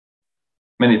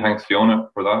Many thanks, Fiona,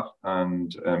 for that.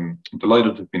 And I'm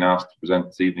delighted to have been asked to present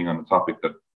this evening on a topic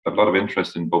that I have a lot of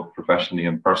interest in, both professionally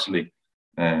and personally.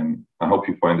 I hope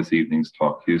you find this evening's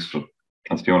talk useful.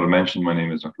 As Fiona mentioned, my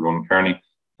name is Dr Ronan Kearney,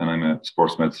 and I'm a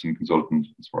sports medicine consultant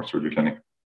in Sports Surgery Clinic.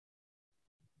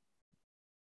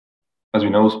 As we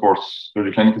know, Sports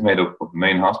Surgery Clinic is made up of the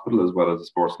main hospital as well as the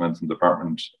sports medicine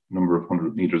department, a number of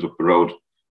 100 metres up the road.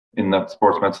 In that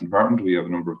sports medicine department, we have a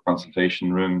number of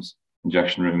consultation rooms,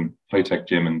 injection room, high-tech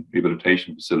gym and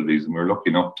rehabilitation facilities, and we're lucky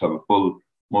enough to have a full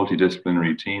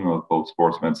multidisciplinary team of both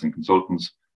sports medicine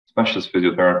consultants, specialist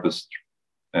physiotherapists,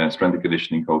 strength and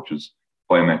conditioning coaches,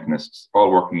 biomechanists,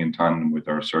 all working in tandem with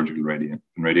our surgical and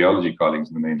radiology colleagues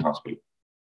in the main hospital.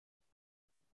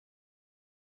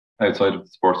 Outside of the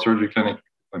Sports Surgery Clinic,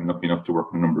 I'm lucky enough to work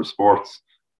in a number of sports.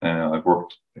 I've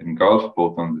worked in golf,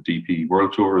 both on the DP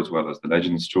World Tour as well as the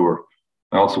Legends Tour.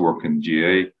 I also work in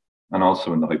GA and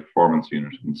also in the high performance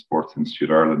unit in Sports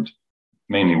Institute Ireland,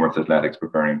 mainly with athletics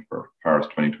preparing for Paris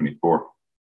 2024.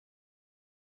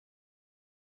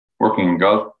 Working in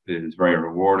golf is very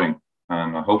rewarding,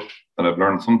 and I hope that I've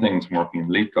learned some things from working in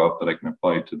elite golf that I can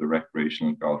apply to the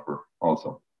recreational golfer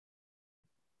also.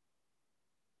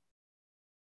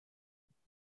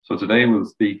 So today we'll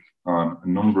speak on a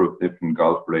number of different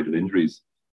golf-related injuries.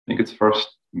 I think it's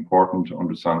first important to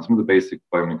understand some of the basic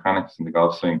biomechanics in the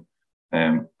golf swing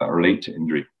that relate to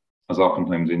injury, as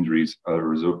oftentimes injuries are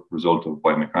a result of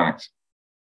biomechanics.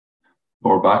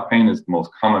 Lower back pain is the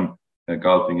most common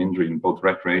golfing injury in both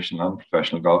recreational and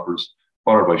professional golfers,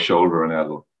 followed by shoulder and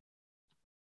elbow.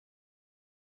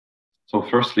 So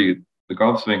firstly, the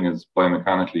golf swing is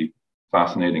biomechanically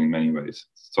fascinating in many ways.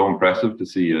 It's so impressive to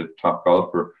see a top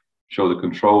golfer show the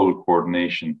control,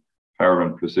 coordination, power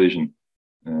and precision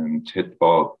to hit the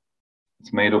ball.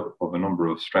 It's made up of a number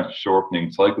of stretch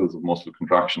shortening cycles of muscle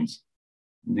contractions.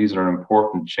 These are an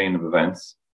important chain of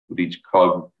events, with each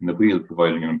cog in the wheel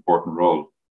providing an important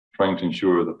role, trying to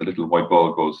ensure that the little white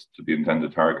ball goes to the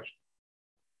intended target.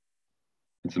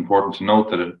 It's important to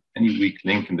note that any weak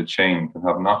link in the chain can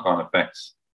have knock-on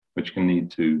effects, which can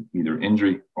lead to either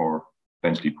injury or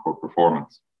eventually poor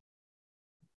performance.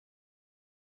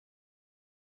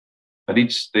 At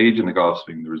each stage in the golf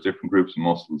swing, there is different groups of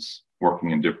muscles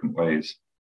working in different ways.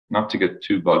 Not to get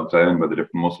too bogged down by the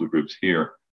different muscle groups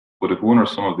here, but if one or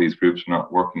some of these groups are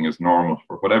not working as normal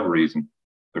for whatever reason,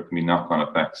 there can be knock-on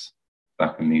effects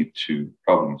that can lead to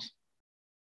problems.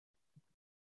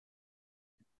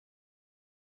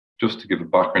 Just to give a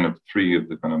background of three of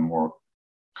the kind of more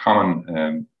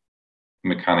common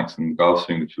mechanics in the golf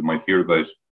swing that you might hear about: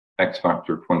 X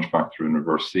factor, crunch factor, and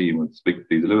reverse C. And we'll speak to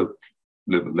these a little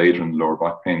bit later in the lower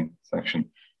back pain section.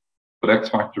 But X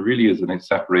factor really is a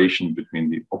separation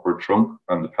between the upper trunk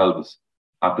and the pelvis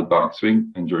at the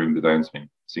backswing and during the downswing,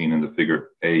 seen in the figure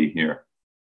A here.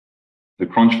 The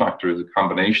crunch factor is a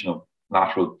combination of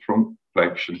lateral trunk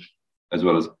flexion as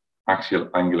well as axial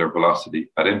angular velocity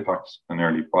at impact and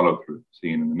early follow through,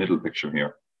 seen in the middle picture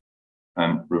here.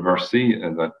 And reverse C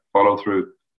is a follow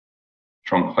through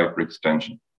trunk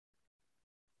hyperextension.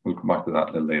 We'll come back to that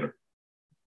a little later.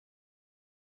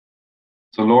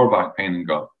 So lower back pain in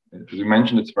golf. As we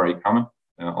mentioned, it's very common.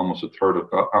 Almost a third of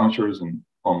amateurs and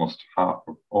almost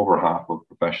over half of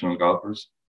professional golfers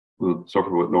will suffer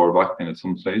with lower back pain at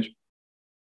some stage.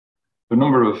 There are a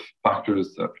number of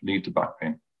factors that lead to back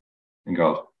pain in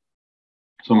golf.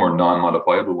 Some are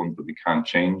non-modifiable ones that we can't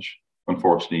change.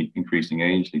 Unfortunately, increasing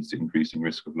age leads to increasing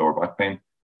risk of lower back pain.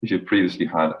 If you've previously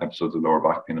had episodes of lower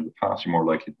back pain in the past, you're more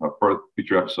likely to have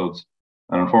future episodes.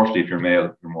 And unfortunately, if you're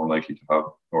male, you're more likely to have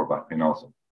lower back pain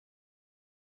also.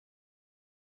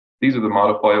 These are the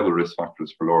modifiable risk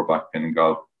factors for lower back pain in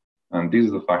golf. And these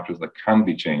are the factors that can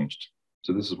be changed.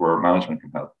 So this is where management can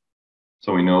help.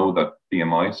 So we know that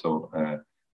BMI, so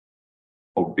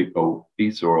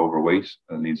obese or overweight,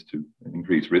 leads to an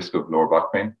increased risk of lower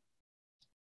back pain.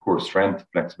 Core strength,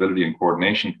 flexibility, and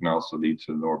coordination can also lead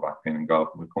to lower back pain in golf.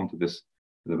 And we'll come to this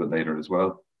a little bit later as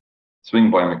well.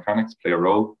 Swing biomechanics play a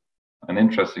role. And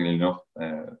interestingly enough,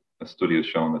 a study has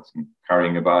shown that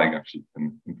carrying a bag actually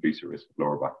can increase your risk of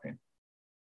lower back pain.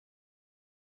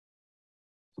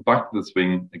 So back to the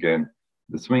swing again.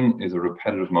 The swing is a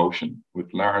repetitive motion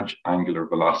with large angular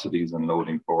velocities and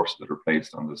loading force that are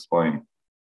placed on the spine.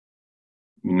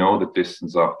 We know that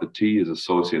distance off the tee is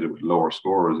associated with lower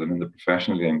scores, and in the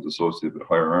professional game is associated with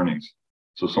higher earnings.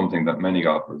 So something that many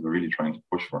golfers are really trying to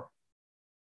push for.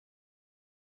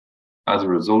 As a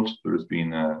result, there has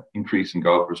been an increase in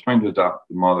golfers trying to adapt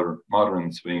the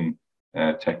modern swing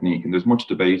technique. And there's much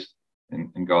debate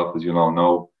in golf, as you'll all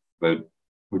know, about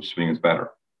which swing is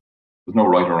better. There's no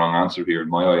right or wrong answer here in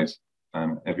my eyes.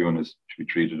 everyone is to be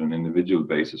treated on an individual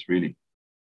basis, really.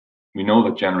 We know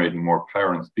that generating more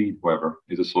power and speed, however,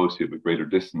 is associated with greater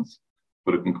distance,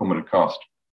 but it can come at a cost.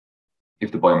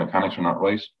 If the biomechanics are not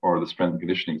right or the strength and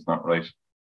conditioning is not right,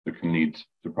 it can lead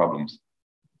to problems.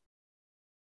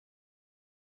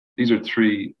 These are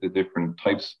three different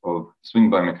types of swing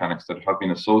biomechanics that have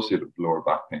been associated with lower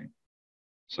back pain.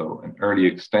 So an early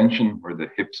extension where the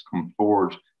hips come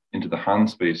forward into the hand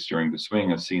space during the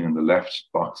swing, as seen in the left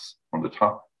box on the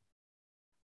top.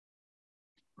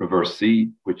 Reverse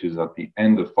C, which is at the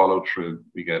end of follow through,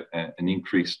 we get an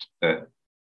increased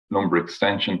lumbar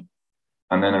extension.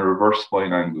 And then a reverse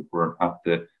spine angle where at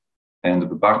the end of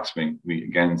the backswing, we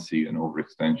again see an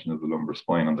overextension of the lumbar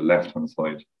spine on the left-hand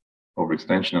side,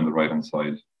 overextension on the right-hand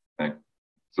side,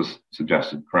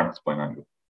 suggested correct spine angle.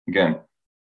 Again,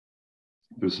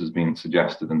 this has been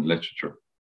suggested in the literature.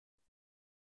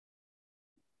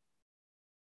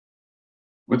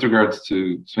 With regards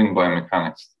to swing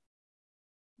biomechanics,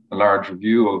 a large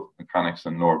review of mechanics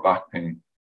and lower back pain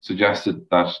suggested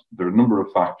that there are a number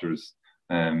of factors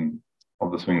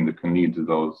of the swing that can lead to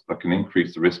those that can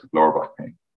increase the risk of lower back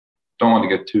pain. Don't want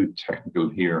to get too technical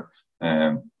here,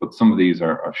 but some of these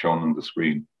are shown on the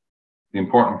screen. The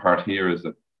important part here is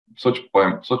that such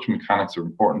mechanics are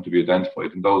important to be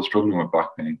identified in those struggling with back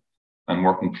pain, and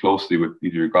working closely with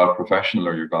either your golf professional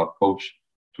or your golf coach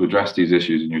to address these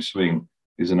issues in your swing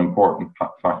is an important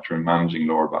factor in managing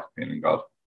lower back pain in golf.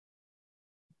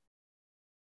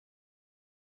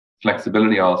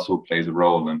 Flexibility also plays a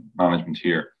role in management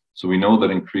here. So we know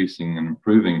that increasing and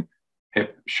improving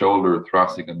hip, shoulder,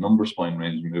 thoracic, and lumbar spine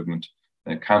range of movement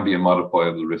can be a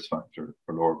modifiable risk factor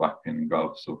for lower back pain in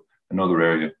golf. So another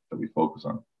area that we focus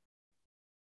on.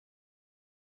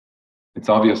 It's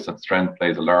obvious that strength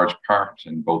plays a large part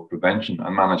in both prevention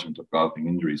and management of golfing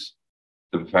injuries.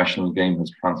 The professional game has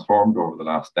transformed over the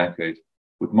last decade,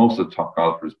 with most of the top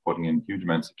golfers putting in huge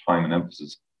amounts of time and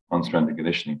emphasis on strength and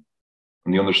conditioning.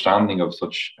 And the understanding of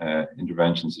such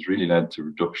interventions has really led to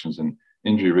reductions in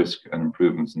injury risk and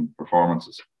improvements in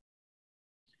performances.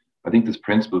 I think this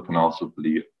principle can also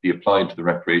be applied to the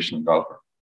recreational golfer.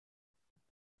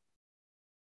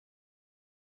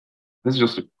 This is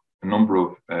just a number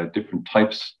of different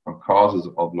types of causes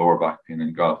of lower back pain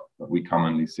in golf that we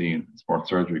commonly see in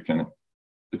sports surgery clinic.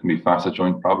 There can be facet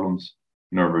joint problems,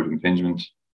 nerve root impingement,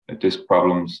 disc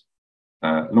problems,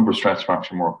 lumbar stress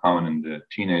fracture more common in the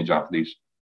teenage athlete,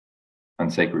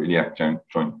 and sacroiliac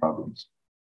joint problems.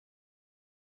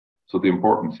 So the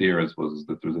importance here was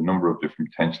that there's a number of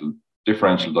different potential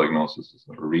differential diagnoses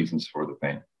or reasons for the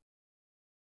pain.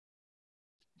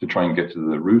 To try and get to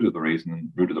the root of the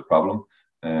reason, root of the problem,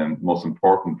 the most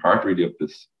important part really of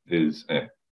this is a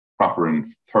proper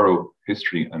and thorough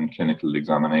history and clinical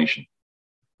examination.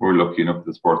 We're lucky enough at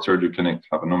the sports surgery clinic to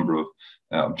have a number of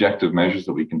objective measures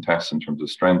that we can test in terms of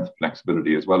strength,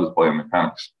 flexibility, as well as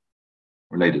biomechanics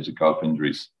related to golf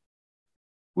injuries.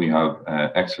 We have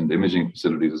excellent imaging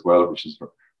facilities as well,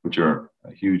 which are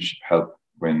a huge help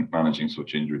when managing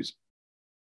such injuries.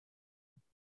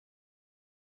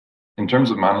 In terms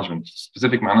of management,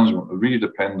 specific management will really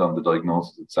depend on the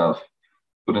diagnosis itself.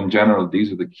 But in general,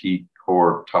 these are the key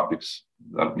core topics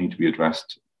that need to be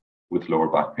addressed with lower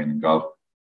back pain in golf.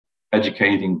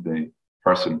 Educating the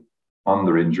person on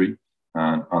their injury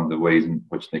and on the ways in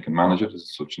which they can manage it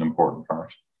is such an important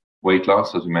part. Weight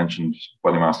loss, as we mentioned,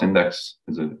 body mass index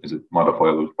is a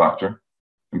modifiable factor.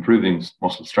 Improving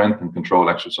muscle strength and control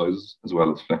exercises, as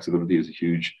well as flexibility, is a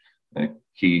huge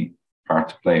key part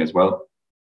to play as well.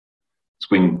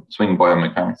 Swing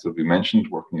biomechanics, as we mentioned,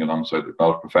 working alongside the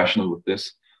golf professional with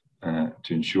this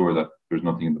to ensure that there's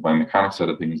nothing in the biomechanics side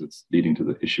of things that's leading to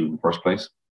the issue in the first place.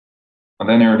 And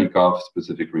then early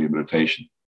golf-specific rehabilitation.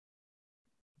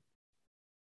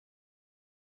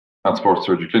 At Sports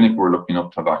Surgery Clinic, we're lucky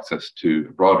enough to have access to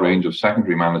a broad range of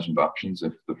secondary management options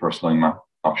if the first-line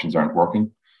options aren't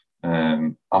working.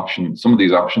 Some of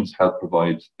these options help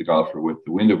provide the golfer with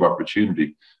the window of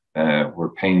opportunity where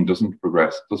pain doesn't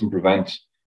prevent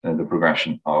the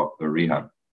progression of the rehab.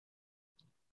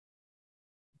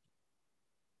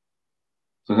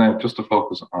 So now, just to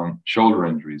focus on shoulder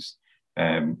injuries.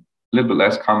 A little bit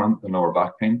less common than lower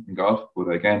back pain in golf, but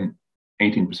again,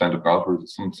 18% of golfers at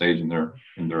some stage in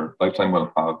their lifetime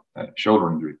will have a shoulder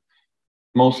injury.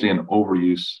 Mostly an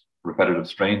overuse, repetitive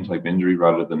strain type injury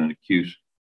rather than an acute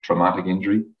traumatic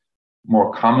injury.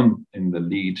 More common in the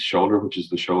lead shoulder, which is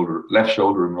the left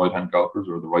shoulder in right-hand golfers,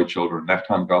 or the right shoulder in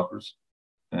left-hand golfers.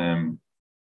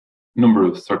 Number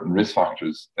of certain risk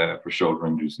factors for shoulder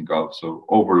injuries in golf. So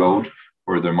overload,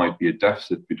 where there might be a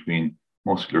deficit between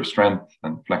muscular strength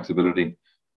and flexibility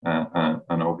and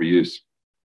overuse.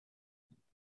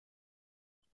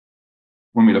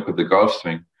 When we look at the golf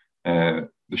swing, the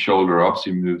shoulder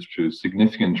obviously moves through a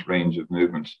significant range of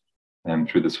movement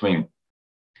through the swing.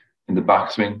 In the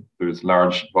backswing, there's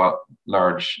large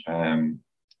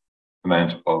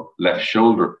amount of left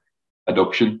shoulder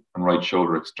adduction and right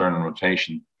shoulder external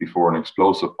rotation before an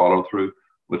explosive follow through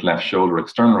with left shoulder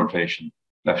external rotation,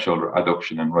 left shoulder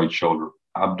adduction, and right shoulder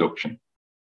abduction.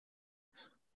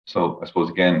 So I suppose,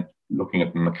 again, looking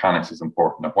at the mechanics is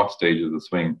important. At what stage of the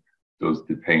swing does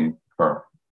the pain occur?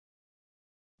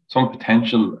 Some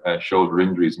potential shoulder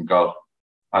injuries in golf,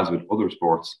 as with other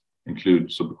sports, include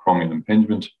subacromial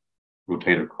impingement,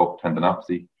 rotator cuff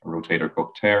tendinopathy, a rotator cuff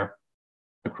tear,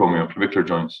 acromioclavicular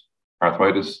joints,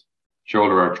 arthritis,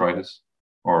 shoulder arthritis,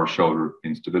 or shoulder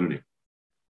instability.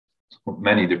 So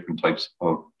many different types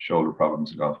of shoulder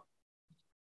problems in golf.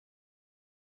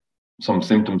 Some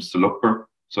symptoms to look for.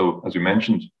 So, as we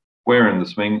mentioned, where in the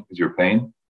swing is your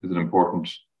pain? Is an important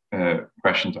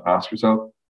question to ask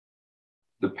yourself.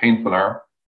 The painful arc,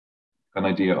 an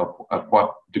idea of at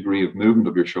what degree of movement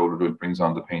of your shoulder joint brings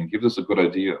on the pain, gives us a good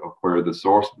idea of where the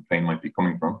source of the pain might be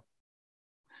coming from.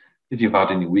 If you've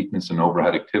had any weakness in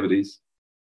overhead activities,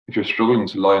 if you're struggling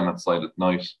to lie on that side at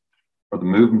night, or the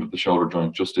movement of the shoulder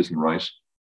joint just isn't right,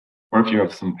 or if you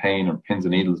have some pain or pins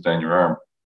and needles down your arm,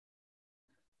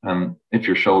 and if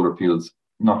your shoulder feels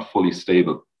not fully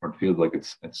stable or it feels like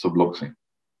it's subluxing.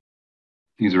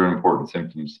 These are important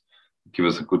symptoms that give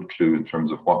us a good clue in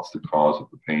terms of what's the cause of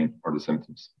the pain or the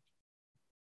symptoms.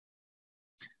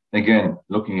 Again,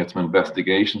 looking at some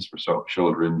investigations for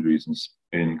shoulder injuries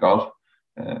in golf,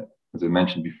 as I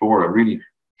mentioned before, a really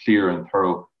clear and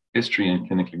thorough history and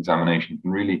clinical examination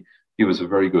can really give us a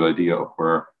very good idea of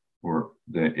where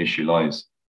the issue lies.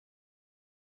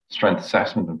 Strength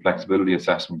assessment and flexibility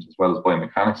assessment, as well as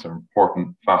biomechanics, are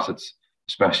important facets,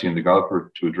 especially in the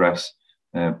golfer, to address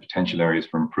potential areas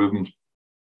for improvement.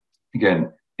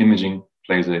 Again, imaging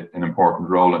plays an important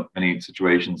role in many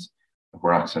situations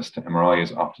where access to MRI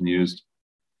is often used.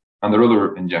 And there are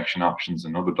other injection options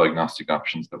and other diagnostic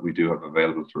options that we do have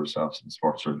available to ourselves in the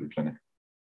sports surgery clinic.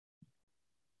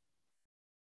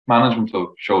 Management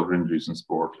of shoulder injuries in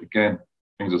sport, again,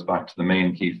 brings us back to the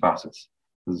main key facets.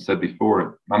 As I said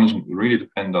before, management will really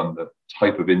depend on the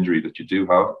type of injury that you do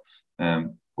have,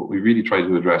 but we really try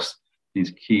to address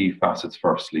these key facets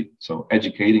firstly. So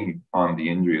educating on the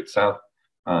injury itself,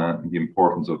 the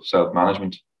importance of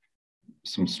self-management,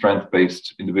 some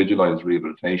strength-based individualized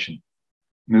rehabilitation.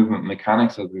 Movement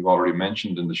mechanics, as we've already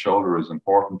mentioned, in the shoulder is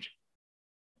important,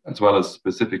 as well as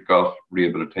specific golf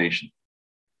rehabilitation.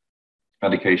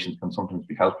 Medications can sometimes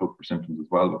be helpful for symptoms as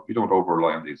well, but we don't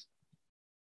over-rely on these.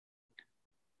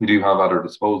 We do have at our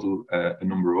disposal a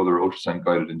number of other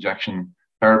ultrasound-guided injection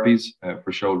therapies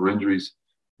for shoulder injuries,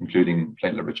 including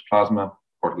platelet-rich plasma,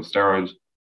 corticosteroid,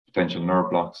 potential nerve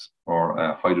blocks, or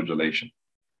hydrodilation.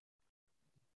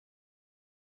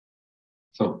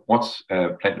 So what's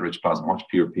platelet-rich plasma? What's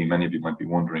PRP? Many of you might be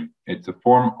wondering. It's a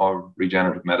form of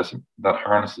regenerative medicine that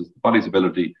harnesses the body's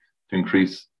ability to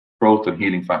increase growth and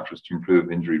healing factors to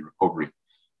improve injury recovery.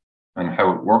 And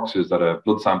how it works is that a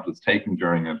blood sample is taken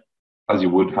during it, as you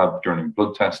would have during a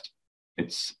blood test.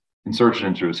 It's inserted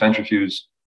into a centrifuge,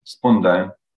 spun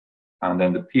down, and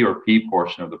then the PRP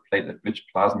portion of the platelet-rich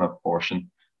plasma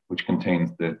portion, which contains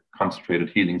the concentrated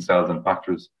healing cells and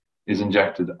factors, is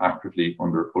injected accurately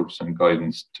under ultrasound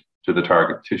guidance to the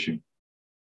target tissue.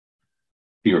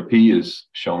 PRP is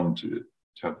shown to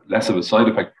have less of a side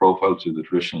effect profile to the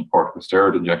traditional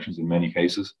corticosteroid injections in many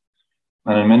cases.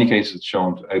 And in many cases, it's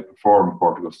shown to outperform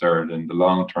corticosteroid in the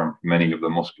long term for many of the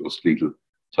musculoskeletal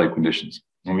type conditions.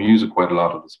 And we use it quite a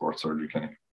lot at the sports surgery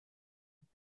clinic.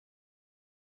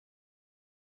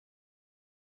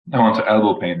 Now on to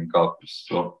elbow pain in golfers.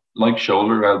 So like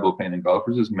shoulder, elbow pain in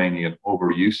golfers is mainly an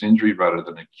overuse injury rather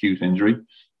than acute injury.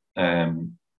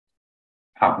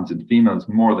 Happens in females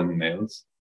more than in males.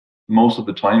 Most of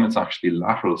the time, it's actually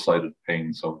lateral sided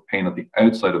pain. So pain at the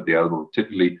outside of the elbow,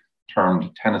 typically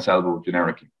termed tennis elbow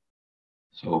generically.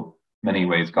 So many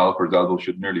ways, golfer's elbow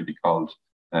should nearly be called,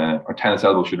 or tennis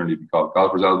elbow should nearly be called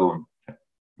golfer's elbow, and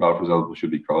golfer's elbow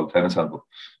should be called tennis elbow,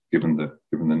 given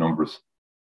the numbers.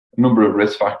 A number of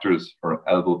risk factors for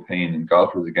elbow pain in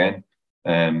golfers, again,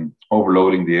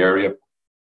 overloading the area.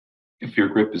 If your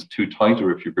grip is too tight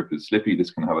or if your grip is slippy,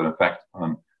 this can have an effect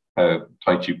on how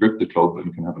tight you grip the club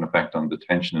and can have an effect on the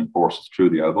tension and forces through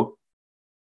the elbow.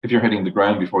 If you're hitting the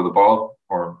ground before the ball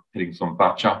or hitting some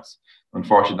fat shots,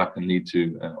 unfortunately that can lead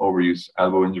to overuse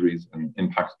elbow injuries and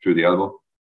impact through the elbow.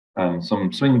 And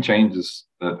some swing changes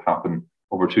that happen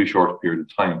over too short a period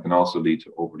of time can also lead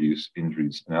to overuse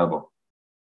injuries in elbow.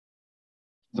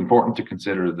 It's important to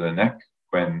consider the neck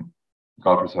when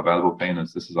golfers have elbow pain,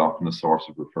 as this is often a source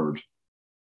of referred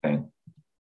pain.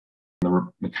 On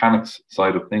the mechanics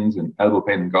side of things in elbow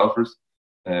pain in golfers,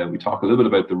 we talk a little bit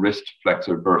about the wrist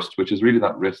flexor burst, which is really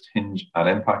that wrist hinge at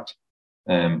impact.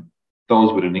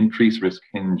 Those with an increased risk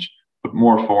hinge put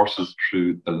more forces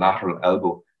through the lateral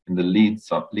elbow in the lead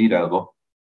elbow,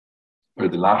 or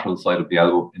the lateral side of the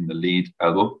elbow in the lead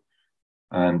elbow,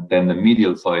 and then the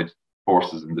medial side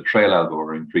forces in the trail elbow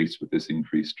are increased with this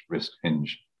increased wrist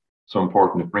hinge. So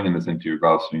important if bringing this into your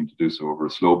golf swing to do so over a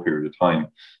slow period of time,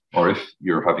 or if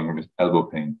you're having elbow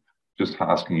pain, just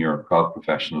asking your golf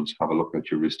professional to have a look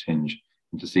at your wrist hinge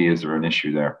and to see is there an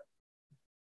issue there.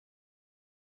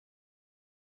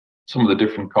 Some of the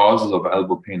different causes of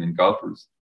elbow pain in golfers.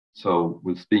 So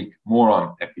we'll speak more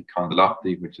on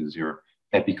epicondylopathy, which is your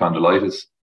epicondylitis.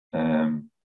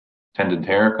 Tendon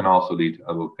tear can also lead to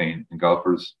elbow pain in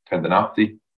golfers.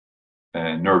 Tendinopathy,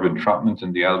 nerve entrapment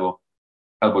in the elbow,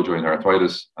 elbow joint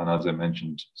arthritis, and as I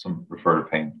mentioned, some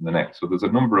referred pain in the neck. So there's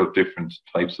a number of different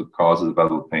types of causes of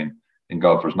elbow pain in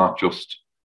golfers, not just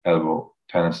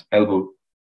tennis elbow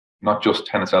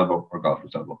or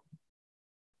golfer's elbow.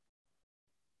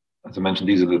 As I mentioned,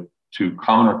 these are the two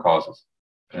commoner causes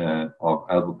of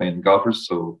elbow pain in golfers.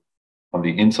 So on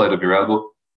the inside of your elbow,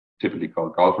 typically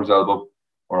called golfer's elbow,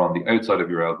 or on the outside of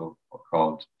your elbow,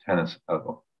 called tennis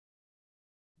elbow.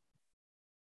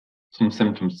 Some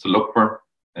symptoms to look for: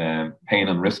 pain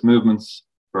and wrist movements,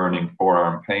 burning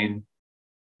forearm pain,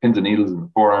 pins and needles in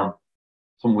the forearm.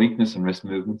 Some weakness in wrist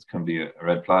movements can be a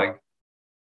red flag.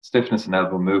 Stiffness in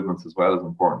elbow movements as well is an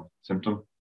important symptom.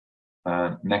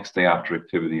 And next day after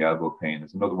activity elbow pain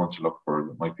is another one to look for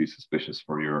that might be suspicious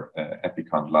for your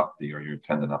epicondylopathy or your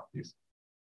tendinopathies.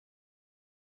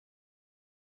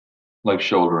 Like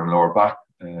shoulder and lower back,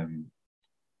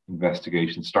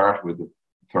 investigations start with a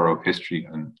thorough history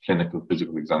and clinical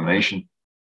physical examination.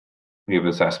 We have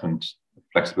assessment,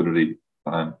 flexibility,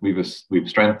 and we have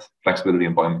strength, flexibility,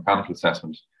 and biomechanical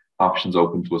assessment options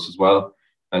open to us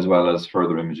as well as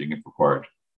further imaging if required.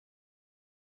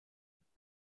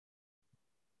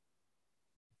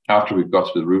 After we've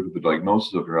got to the root of the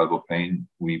diagnosis of your elbow pain,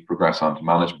 we progress on to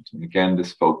management. And again,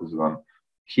 this focuses on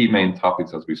key main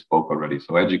topics as we spoke already.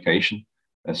 So education,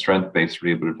 a strength-based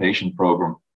rehabilitation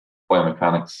program,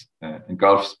 biomechanics, and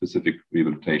golf-specific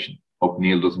rehabilitation. Hope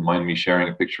Neil doesn't mind me sharing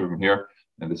a picture of him here.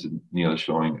 And this is Neil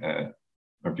showing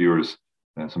our viewers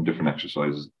some different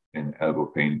exercises in elbow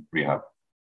pain rehab.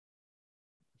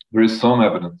 There is some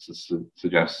evidence to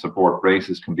suggest support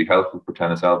braces can be helpful for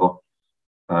tennis elbow,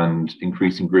 and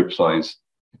increasing grip size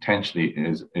potentially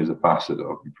is a facet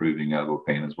of improving elbow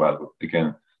pain as well. But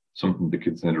again, something to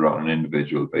consider on an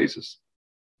individual basis.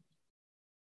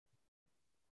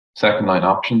 Second line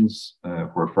options,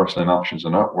 where first line options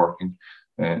are not working,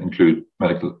 include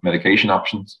medication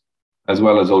options, as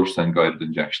well as ultrasound guided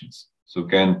injections. So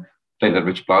again,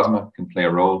 platelet-rich plasma can play a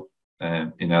role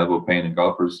in elbow pain in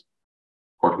golfers.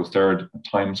 Corticosteroid at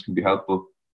times can be helpful.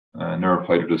 Nerve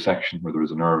hydrodissection, where there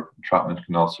is a nerve entrapment,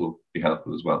 can also be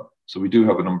helpful as well. So we do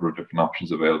have a number of different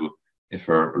options available if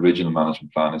our original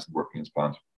management plan isn't working as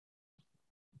planned.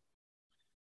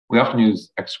 We often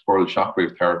use extracorporeal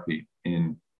shockwave therapy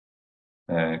in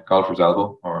golfer's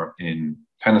elbow or in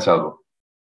tennis elbow.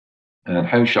 And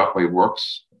how shockwave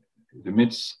works, it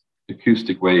emits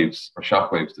acoustic waves or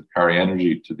shockwaves that carry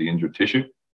energy to the injured tissue.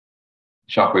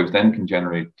 Shockwaves then can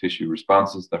generate tissue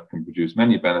responses that can produce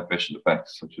many beneficial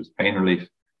effects, such as pain relief,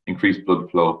 increased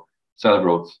blood flow, cell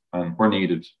growth, and where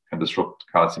needed, can disrupt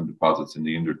calcium deposits in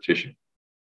the injured tissue.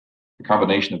 The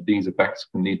combination of these effects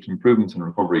can lead to improvements in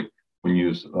recovery when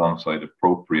used alongside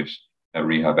appropriate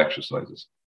rehab exercises.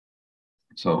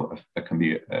 So it can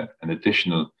be an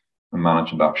additional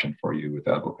management option for you with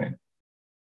elbow pain.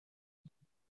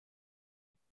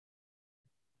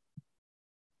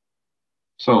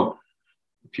 So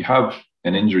if you have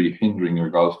an injury hindering your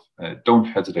golf, don't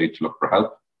hesitate to look for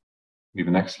help. We have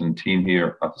an excellent team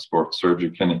here at the Sports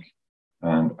Surgery Clinic,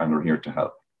 and we're here to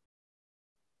help.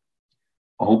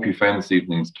 I hope you found this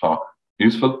evening's talk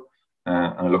useful,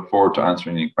 and I look forward to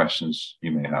answering any questions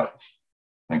you may have.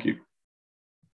 Thank you.